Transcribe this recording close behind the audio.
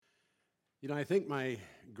I think my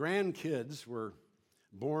grandkids were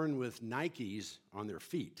born with Nikes on their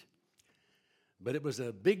feet. But it was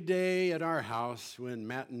a big day at our house when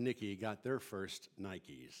Matt and Nikki got their first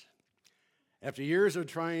Nikes. After years of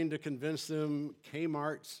trying to convince them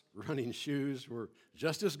Kmart's running shoes were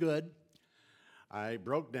just as good, I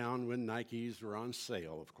broke down when Nikes were on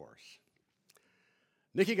sale, of course.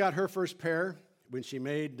 Nikki got her first pair when she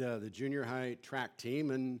made the junior high track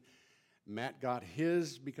team, and Matt got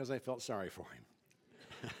his because I felt sorry for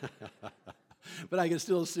him. But I can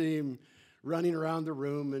still see him running around the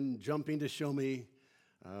room and jumping to show me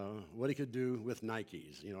what he could do with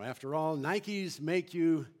Nikes. After all, Nikes make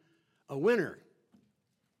you a winner,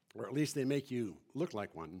 or at least they make you look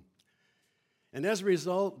like one. And as a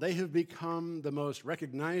result, they have become the most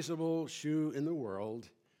recognizable shoe in the world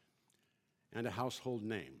and a household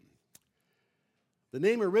name. The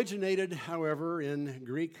name originated, however, in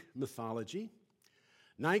Greek mythology.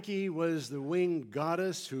 Nike was the winged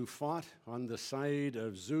goddess who fought on the side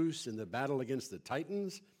of Zeus in the battle against the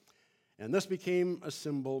Titans, and thus became a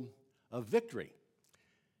symbol of victory.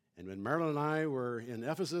 And when Marilyn and I were in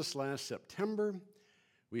Ephesus last September,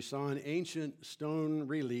 we saw an ancient stone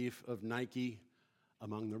relief of Nike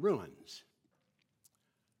among the ruins.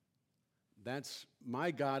 That's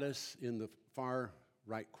my goddess in the far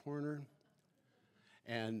right corner,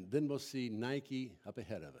 and then we'll see Nike up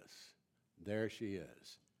ahead of us. There she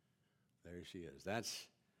is. There she is. That's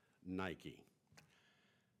Nike.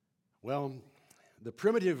 Well, the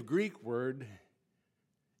primitive Greek word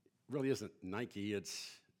really isn't Nike, it's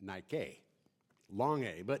Nike, long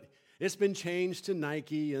A, but it's been changed to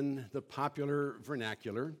Nike in the popular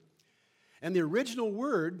vernacular. And the original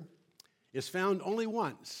word is found only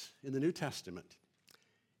once in the New Testament,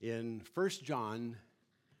 in 1 John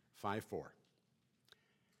 5:4.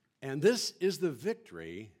 And this is the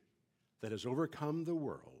victory that has overcome the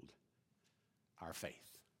world, our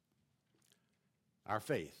faith. Our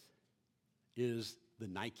faith is the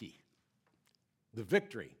Nike, the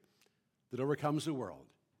victory that overcomes the world.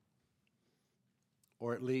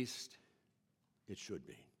 Or at least it should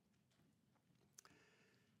be.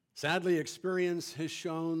 Sadly, experience has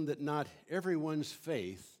shown that not everyone's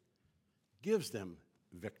faith gives them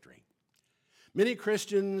victory. Many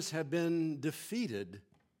Christians have been defeated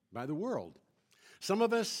by the world. Some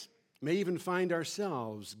of us may even find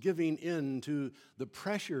ourselves giving in to the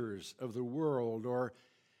pressures of the world or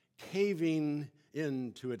caving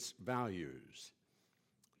into its values.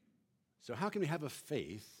 So how can we have a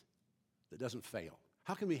faith that doesn't fail?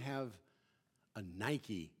 How can we have a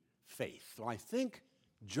Nike faith? Well, I think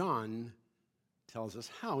John tells us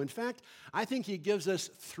how. In fact, I think he gives us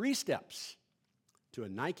 3 steps to a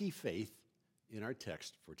Nike faith in our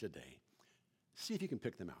text for today. See if you can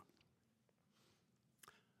pick them out.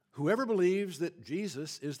 Whoever believes that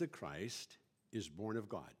Jesus is the Christ is born of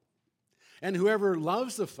God. And whoever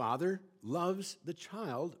loves the Father loves the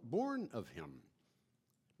child born of him.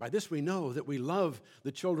 By this we know that we love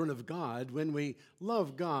the children of God when we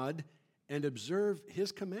love God and observe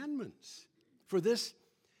his commandments. For this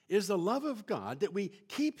is the love of God, that we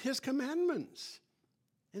keep his commandments.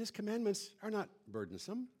 And his commandments are not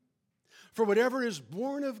burdensome. For whatever is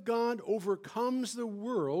born of God overcomes the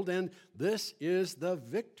world, and this is the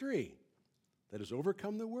victory that has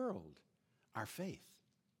overcome the world, our faith.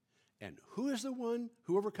 And who is the one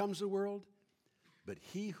who overcomes the world? But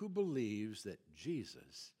he who believes that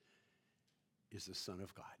Jesus is the Son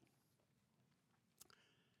of God.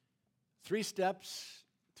 3 steps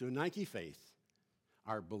to a Nike faith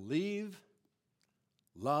are believe,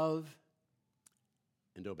 love,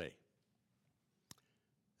 and obey.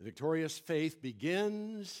 The victorious faith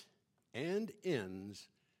begins and ends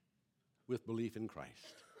with belief in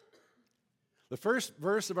Christ. The first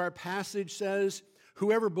verse of our passage says,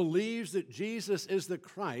 whoever believes that Jesus is the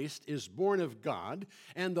Christ is born of God.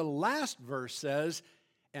 And the last verse says,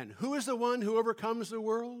 and who is the one who overcomes the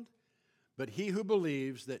world? But he who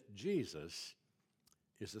believes that Jesus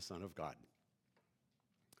is the Son of God.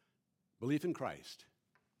 Belief in Christ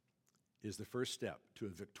is the first step to a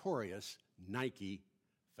victorious Nike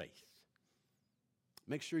faith.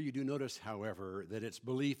 Make sure you do notice, however, that it's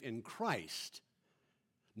belief in Christ,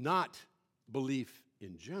 not belief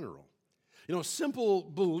in general. Simple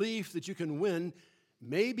belief that you can win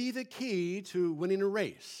may be the key to winning a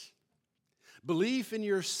race. Belief in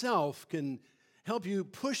yourself can help you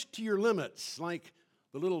push to your limits, like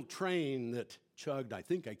the little train that chugged, I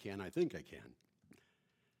think I can.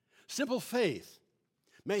 Simple faith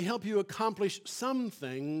may help you accomplish some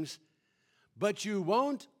things, but you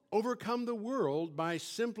won't overcome the world by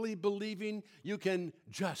simply believing you can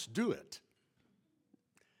just do it.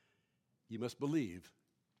 You must believe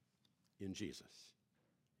in Jesus.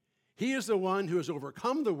 He is the one who has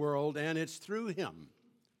overcome the world, and it's through him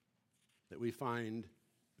that we find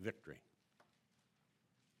victory.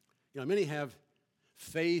 Many have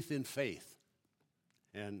faith in faith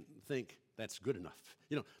and think that's good enough.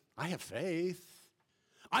 I have faith.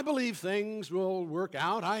 I believe things will work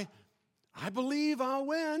out. I believe I'll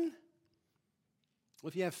win. Well,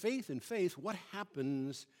 if you have faith in faith, what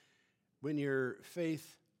happens when your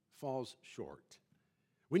faith falls short?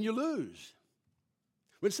 When you lose?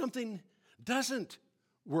 When something doesn't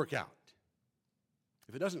work out?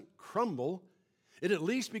 If it doesn't crumble, it at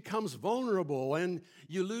least becomes vulnerable and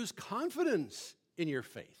you lose confidence in your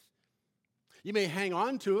faith. You may hang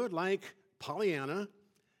on to it like Pollyanna,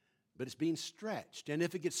 but it's being stretched. And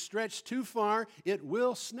if it gets stretched too far, it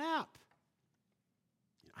will snap.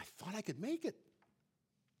 I thought I could make it.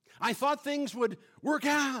 I thought things would work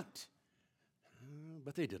out,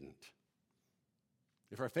 but they didn't.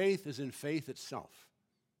 If our faith is in faith itself,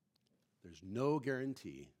 there's no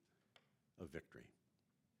guarantee of victory.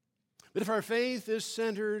 But if our faith is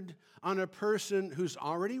centered on a person who's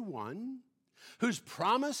already won, who's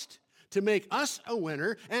promised to make us a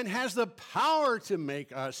winner and has the power to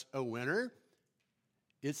make us a winner,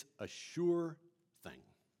 it's a sure thing.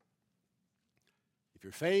 If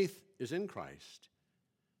your faith is in Christ,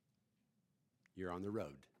 you're on the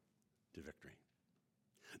road to victory.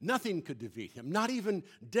 Nothing could defeat him, not even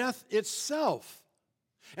death itself.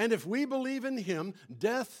 And if we believe in him,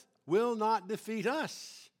 death will not defeat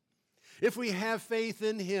us. If we have faith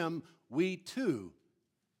in him, we too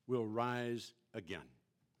will rise again.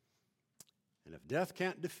 And if death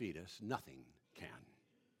can't defeat us, nothing can.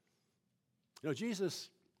 Jesus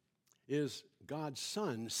is God's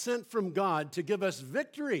Son, sent from God to give us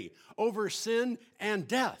victory over sin and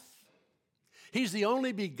death. He's the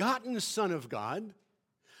only begotten Son of God,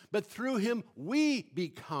 but through him we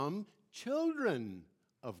become children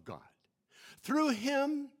of God. Through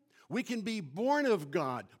him we can be born of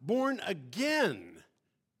God, born again.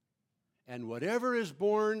 And whatever is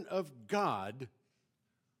born of God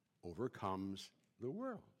overcomes the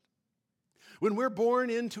world. When we're born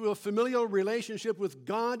into a familial relationship with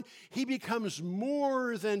God, he becomes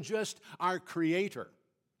more than just our creator.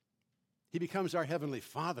 He becomes our heavenly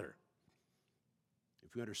Father.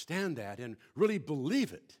 If we understand that and really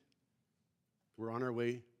believe it, we're on our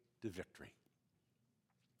way to victory.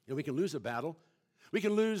 And we can lose a battle. We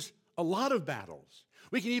can lose a lot of battles.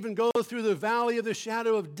 We can even go through the valley of the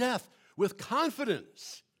shadow of death with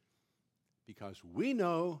confidence because we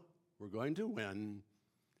know we're going to win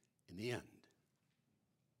in the end.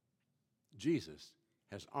 Jesus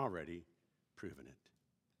has already proven it.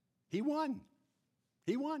 He won.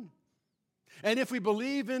 He won. And if we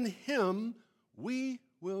believe in him, we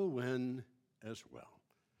will win as well.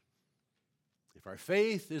 If our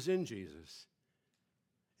faith is in Jesus,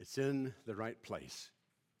 it's in the right place.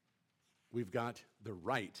 We've got the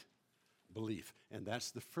right belief, and that's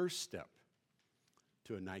the first step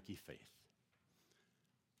to a Nike faith.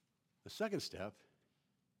 The second step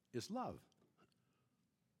is love.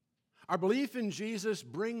 Our belief in Jesus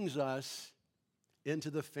brings us into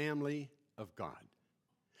the family of God.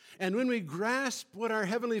 And when we grasp what our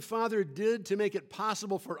Heavenly Father did to make it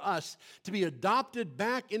possible for us to be adopted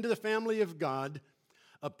back into the family of God,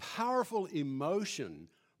 a powerful emotion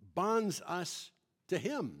bonds us to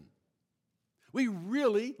him. We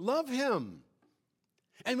really love him.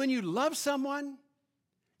 And when you love someone,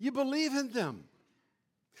 you believe in them.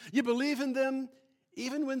 You believe in them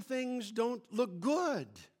even when things don't look good.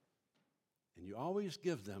 And you always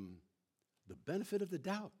give them the benefit of the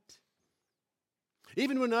doubt.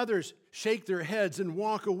 Even when others shake their heads and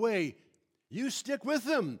walk away, you stick with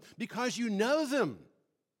them because you know them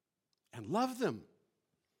and love them.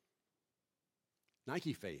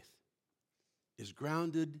 Nike faith is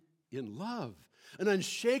grounded in love, an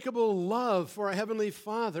unshakable love for our Heavenly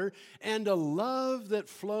Father, and a love that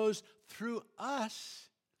flows through us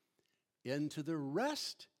into the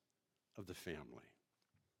rest of the family.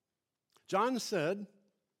 John said,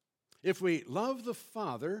 if we love the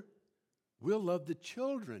Father, we'll love the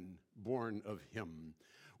children born of him.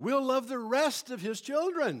 We'll love the rest of his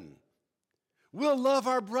children. We'll love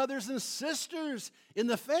our brothers and sisters in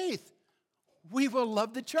the faith. We will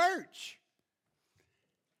love the church.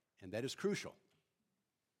 And that is crucial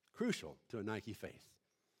to a Nike faith.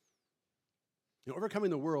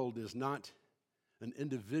 Overcoming the world is not an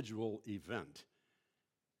individual event.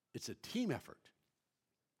 It's a team effort.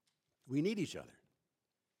 We need each other.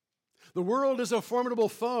 The world is a formidable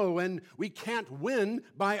foe, and we can't win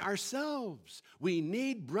by ourselves. We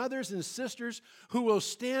need brothers and sisters who will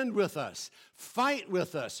stand with us, fight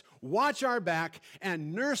with us, watch our back,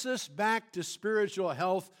 and nurse us back to spiritual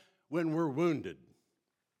health when we're wounded.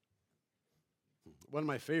 One of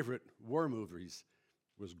my favorite war movies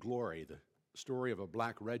was Glory, the story of a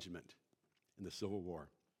black regiment in the Civil War.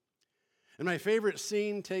 And my favorite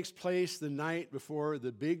scene takes place the night before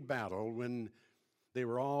the big battle when they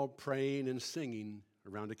were all praying and singing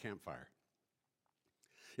around a campfire.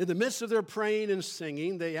 In the midst of their praying and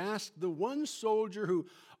singing, they asked the one soldier who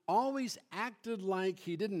always acted like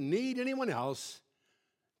he didn't need anyone else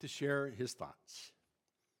to share his thoughts.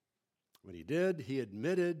 When he did, he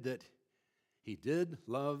admitted that he did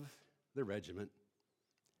love the regiment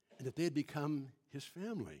and that they had become his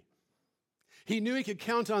family. He knew he could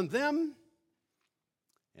count on them,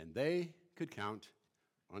 and they could count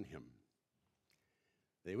on him.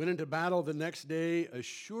 They went into battle the next day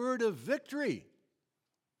assured of victory,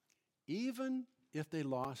 even if they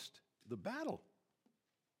lost the battle.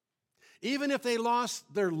 Even if they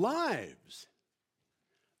lost their lives,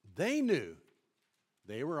 they knew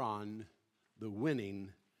they were on the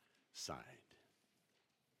winning side.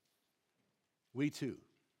 We too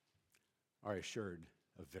are assured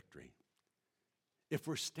of victory if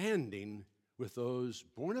we're standing with those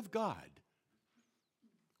born of God.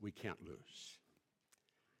 We can't lose.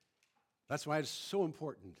 That's why it's so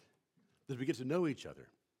important that we get to know each other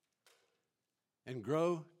and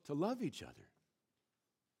grow to love each other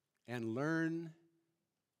and learn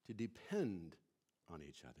to depend on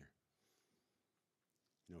each other.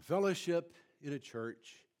 You know, fellowship in a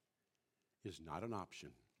church is not an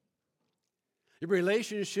option. A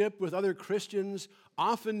relationship with other Christians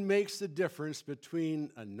often makes the difference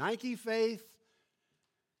between a Nike faith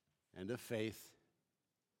and a faith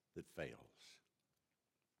that fails.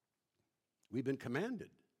 We've been commanded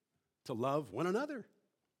to love one another.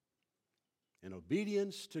 And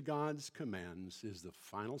obedience to God's commands is the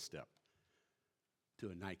final step to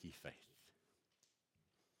a Nike faith.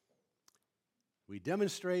 We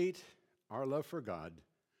demonstrate our love for God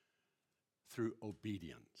through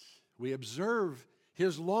obedience. We observe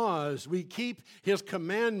His laws. We keep His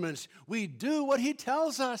commandments. We do what He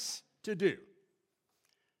tells us to do.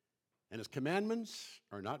 And His commandments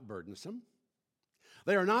are not burdensome.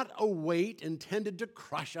 They are not a weight intended to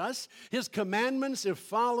crush us. His commandments, if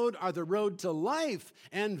followed, are the road to life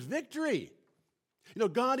and victory. You know,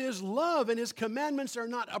 God is love, and His commandments are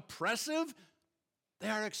not oppressive. They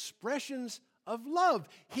are expressions of love.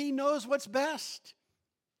 He knows what's best.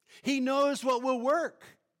 He knows what will work.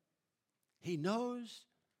 He knows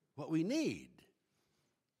what we need.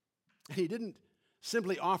 He didn't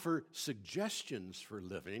simply offer suggestions for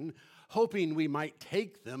living, hoping we might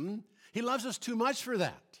take them. He loves us too much for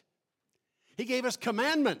that. He gave us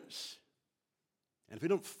commandments. And if we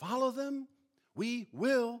don't follow them, we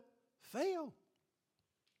will fail.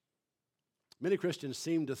 Many Christians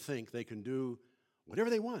seem to think they can do whatever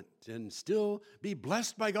they want and still be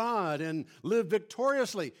blessed by God and live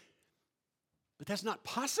victoriously. But that's not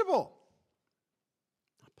possible.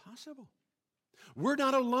 Not possible. We're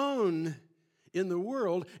not alone in the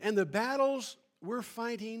world, and the battles we're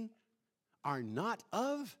fighting are not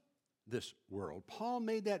of this world. Paul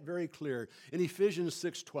made that very clear in Ephesians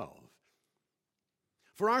 6:12.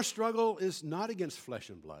 For our struggle is not against flesh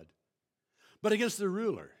and blood, but against the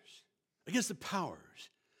rulers, against the powers,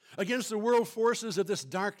 against the world forces of this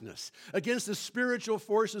darkness, against the spiritual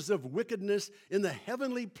forces of wickedness in the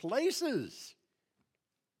heavenly places.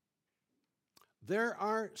 There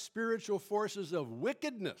are spiritual forces of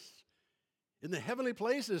wickedness in the heavenly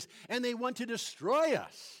places, and they want to destroy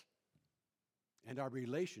us and our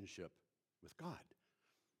relationship with God.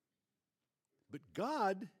 But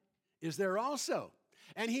God is there also,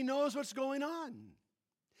 and He knows what's going on.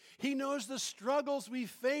 He knows the struggles we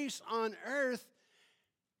face on earth,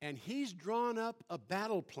 and He's drawn up a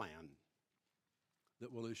battle plan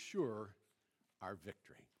that will assure our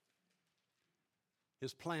victory.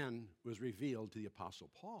 His plan was revealed to the Apostle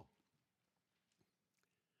Paul.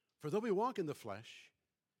 For though we walk in the flesh,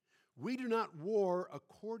 we do not war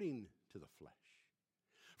according to the flesh.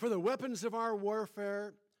 For the weapons of our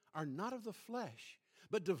warfare are not of the flesh,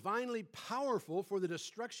 but divinely powerful for the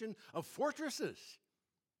destruction of fortresses.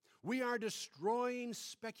 We are destroying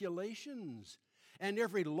speculations and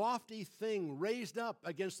every lofty thing raised up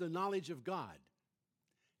against the knowledge of God.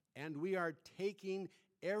 And we are taking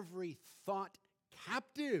every thought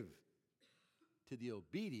captive to the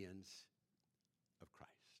obedience of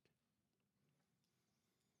Christ.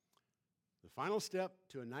 The final step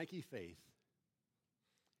to a Nike faith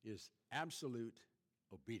is absolute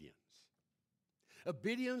obedience.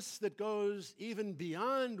 Obedience that goes even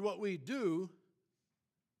beyond what we do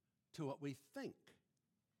to what we think.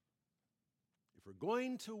 If we're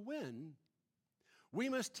going to win, we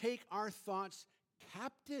must take our thoughts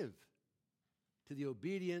captive to the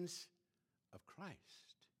obedience of Christ.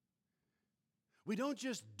 We don't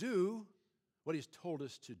just do what He's told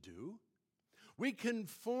us to do. We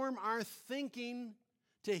conform our thinking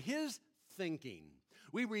to His thinking.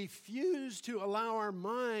 We refuse to allow our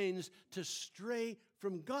minds to stray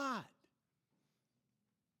from God.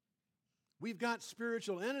 We've got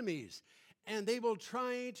spiritual enemies, and they will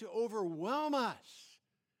try to overwhelm us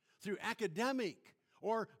through academic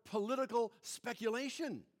or political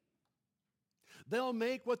speculation. They'll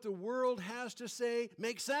make what the world has to say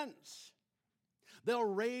make sense. They'll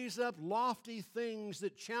raise up lofty things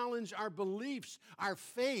that challenge our beliefs, our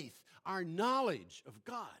faith, our knowledge of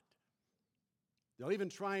God. They'll even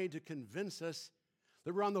try to convince us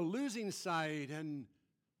that we're on the losing side and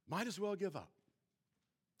might as well give up.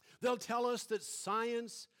 They'll tell us that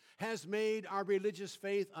science has made our religious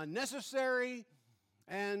faith unnecessary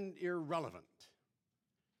and irrelevant,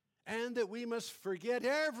 and that we must forget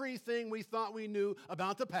everything we thought we knew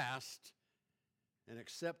about the past and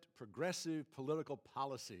accept progressive political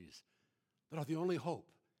policies that are the only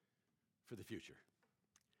hope for the future.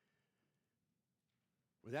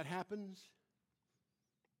 When that happens,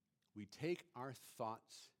 we take our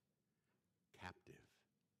thoughts captive.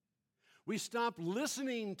 We stop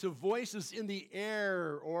listening to voices in the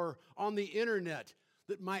air or on the internet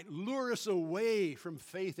that might lure us away from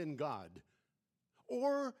faith in God,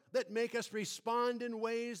 or that make us respond in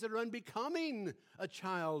ways that are unbecoming a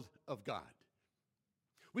child of God.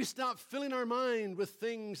 We stop filling our mind with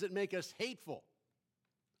things that make us hateful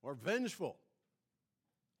or vengeful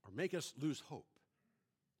or make us lose hope.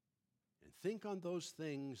 And think on those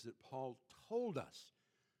things that Paul told us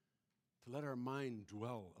to let our mind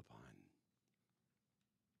dwell upon.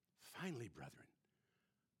 Finally, brethren,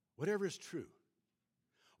 whatever is true,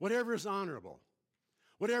 whatever is honorable,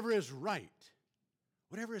 whatever is right,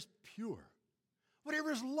 whatever is pure,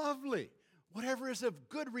 whatever is lovely, whatever is of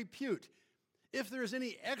good repute, if there is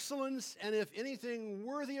any excellence and if anything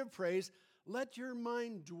worthy of praise, let your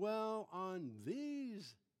mind dwell on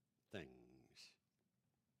these things.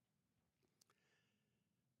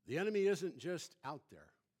 The enemy isn't just out there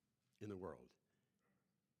in the world.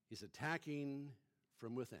 He's attacking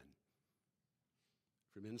from within,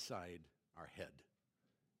 from inside our head.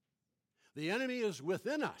 The enemy is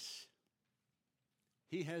within us.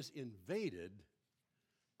 He has invaded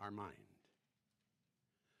our mind.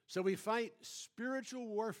 So we fight spiritual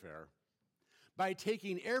warfare by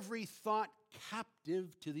taking every thought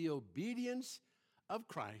captive to the obedience of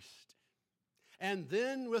Christ. And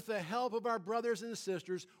then, with the help of our brothers and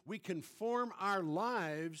sisters, we conform our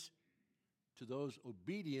lives to those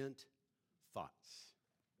obedient thoughts.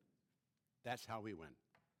 That's how we win.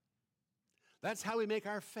 That's how we make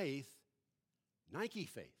our faith Nike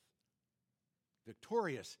faith,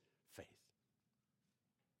 victorious faith.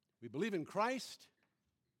 We believe in Christ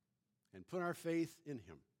and put our faith in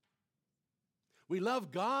Him. We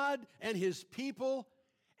love God and His people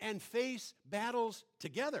and face battles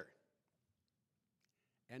together.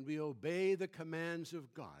 And we obey the commands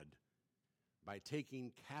of God by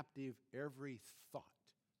taking captive every thought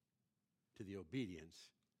to the obedience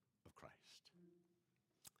of Christ.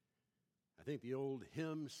 I think the old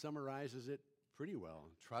hymn summarizes it pretty well.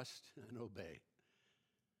 Trust and obey.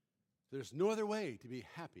 There's no other way to be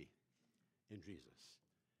happy in Jesus.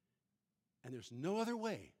 And there's no other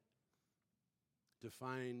way to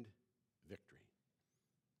find victory.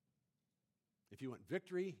 If you want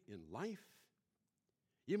victory in life,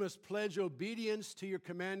 you must pledge obedience to your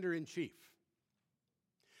commander-in-chief.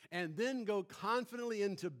 And then go confidently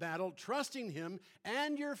into battle, trusting him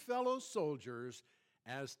and your fellow soldiers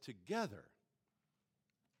as together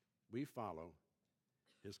we follow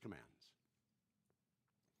his commands.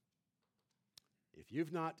 If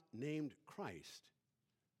you've not named Christ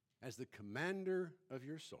as the commander of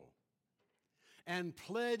your soul and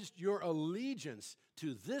pledged your allegiance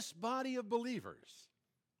to this body of believers,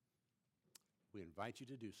 we invite you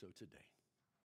to do so today.